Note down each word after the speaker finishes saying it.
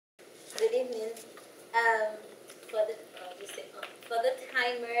Um, for the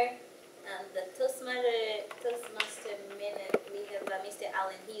timer, the Toastmaster minute, we have Mr.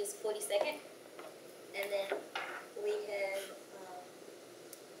 Allen. He used 40 seconds, and then we have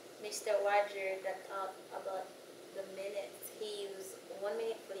Mr. Roger that talked about the minutes. He used 1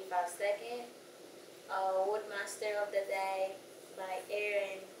 minute 45 seconds. Woodmaster of the Day by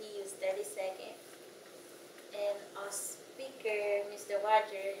Aaron, he used 30 seconds. And our speaker, Mr.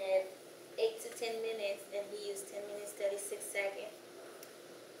 Roger, had 8 to 10 minutes, and he used 10 minutes 36 seconds.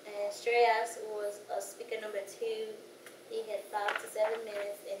 And Shreyas was speaker number 2. He had 5 to 7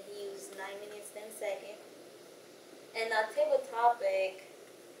 minutes, and he used 9 minutes 10 seconds. And our table topic,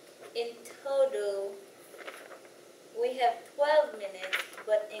 in total, we have 12 minutes,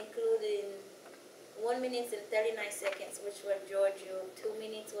 but including 1 minute and 39 seconds, which were Giorgio, 2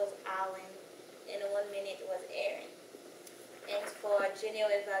 minutes was Alan, and 1 minute was Aaron. And for General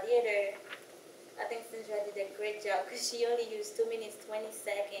Evaluator, I think Sandra did a great job because she only used 2 minutes 20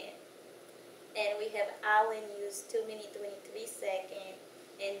 seconds. And we have Alan used 2 minutes 23 seconds,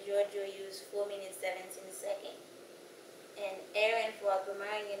 and Giorgio used 4 minutes 17 seconds. And Aaron for our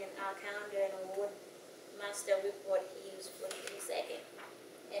grammarian and our calendar and Woodmaster report, he used 43 seconds.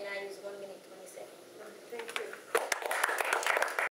 And I used 1 minute 20 seconds. Thank you.